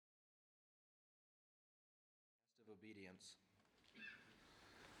obedience.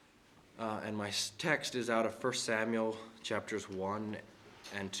 And my text is out of 1 Samuel chapters 1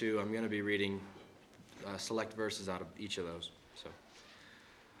 and 2. I'm going to be reading select verses out of each of those. So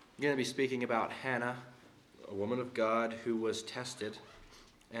I'm going to be speaking about Hannah, a woman of God who was tested,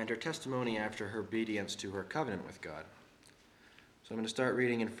 and her testimony after her obedience to her covenant with God. So I'm going to start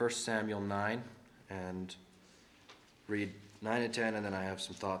reading in 1 Samuel 9 and read 9 and 10, and then I have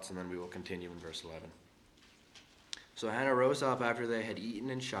some thoughts, and then we will continue in verse 11. So Hannah rose up after they had eaten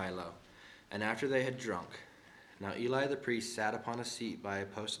in Shiloh, and after they had drunk. Now Eli the priest sat upon a seat by a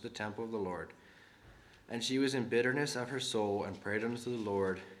post of the temple of the Lord. And she was in bitterness of her soul, and prayed unto the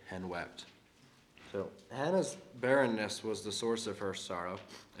Lord, and wept. So Hannah's barrenness was the source of her sorrow,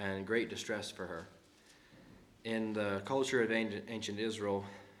 and great distress for her. In the culture of ancient Israel,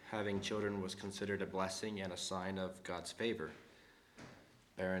 having children was considered a blessing and a sign of God's favor.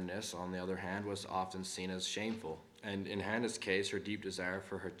 Barrenness, on the other hand, was often seen as shameful. And in Hannah's case, her deep desire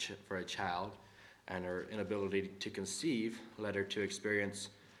for a child and her inability to conceive led her to experience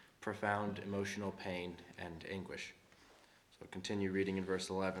profound emotional pain and anguish. So continue reading in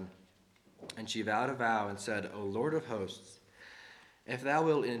verse 11. And she vowed a vow and said, O Lord of hosts, if thou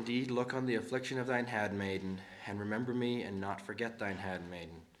wilt indeed look on the affliction of thine handmaiden, and remember me, and not forget thine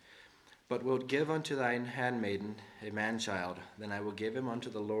handmaiden, but wilt give unto thine handmaiden a man-child, then I will give him unto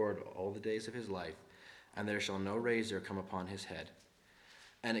the Lord all the days of his life, and there shall no razor come upon his head.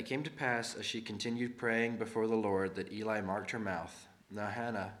 And it came to pass, as she continued praying before the Lord, that Eli marked her mouth. Now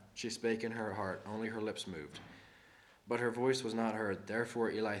Hannah, she spake in her heart, only her lips moved. But her voice was not heard,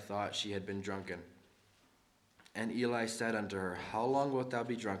 therefore Eli thought she had been drunken. And Eli said unto her, How long wilt thou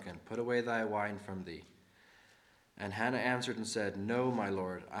be drunken? Put away thy wine from thee. And Hannah answered and said, No, my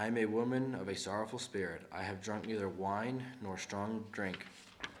Lord, I am a woman of a sorrowful spirit. I have drunk neither wine nor strong drink,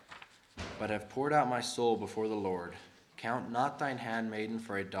 but have poured out my soul before the Lord. Count not thine handmaiden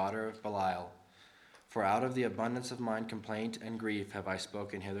for a daughter of Belial, for out of the abundance of mine complaint and grief have I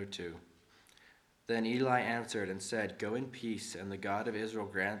spoken hitherto. Then Eli answered and said, Go in peace, and the God of Israel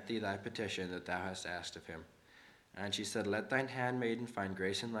grant thee thy petition that thou hast asked of him. And she said, Let thine handmaiden find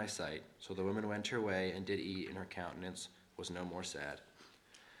grace in thy sight. So the woman went her way and did eat, and her countenance was no more sad.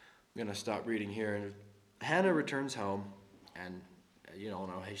 I'm going to stop reading here. Hannah returns home, and you all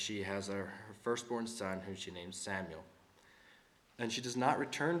know she has her firstborn son, who she names Samuel. And she does not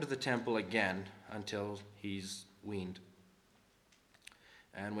return to the temple again until he's weaned.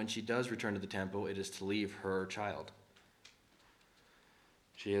 And when she does return to the temple, it is to leave her child.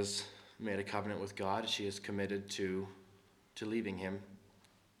 She has made a covenant with God. She is committed to leaving him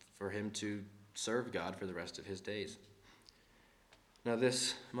for him to serve God for the rest of his days. Now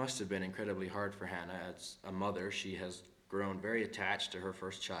this must have been incredibly hard for Hannah. As a mother, she has grown very attached to her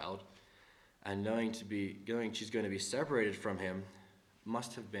first child, and knowing she's going to be separated from him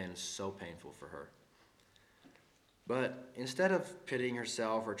must have been so painful for her. But instead of pitying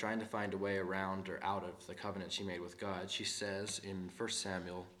herself or trying to find a way around or out of the covenant she made with God, she says in 1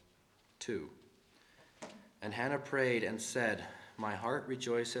 Samuel 2, And Hannah prayed and said, My heart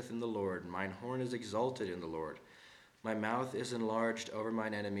rejoiceth in the Lord, mine horn is exalted in the Lord. My mouth is enlarged over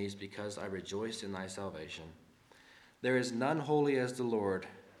mine enemies, because I rejoice in thy salvation. There is none holy as the Lord,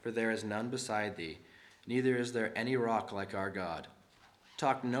 for there is none beside thee, neither is there any rock like our God.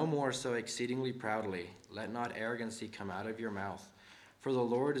 Talk no more so exceedingly proudly, let not arrogancy come out of your mouth. For the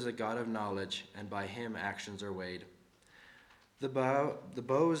Lord is a God of knowledge, and by him actions are weighed. The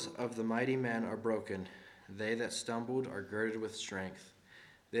bows of the mighty men are broken, they that stumbled are girded with strength.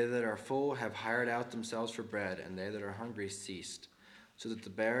 They that are full have hired out themselves for bread, and they that are hungry ceased. So that the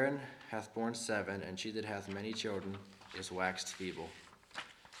barren hath borne 7, and she that hath many children is waxed feeble.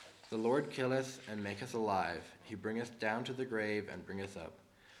 The Lord killeth and maketh alive. He bringeth down to the grave and bringeth up.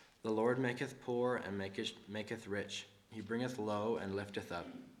 The Lord maketh poor and maketh rich. He bringeth low and lifteth up.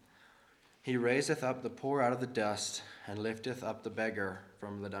 He raiseth up the poor out of the dust, and lifteth up the beggar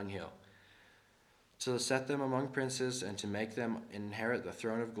from the dunghill, to set them among princes, and to make them inherit the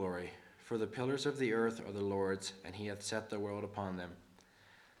throne of glory. For the pillars of the earth are the Lord's, and he hath set the world upon them.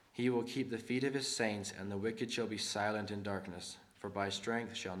 He will keep the feet of his saints, and the wicked shall be silent in darkness, for by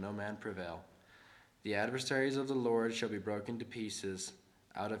strength shall no man prevail. The adversaries of the Lord shall be broken to pieces.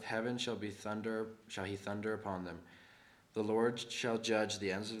 Out of heaven shall he thunder upon them. The Lord shall judge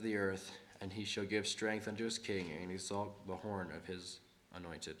the ends of the earth, and he shall give strength unto his king, and exalt the horn of his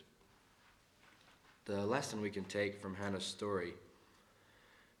anointed. The lesson we can take from Hannah's story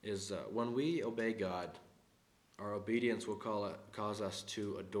is when we obey God, our obedience will cause us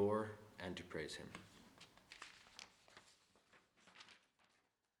to adore and to praise him.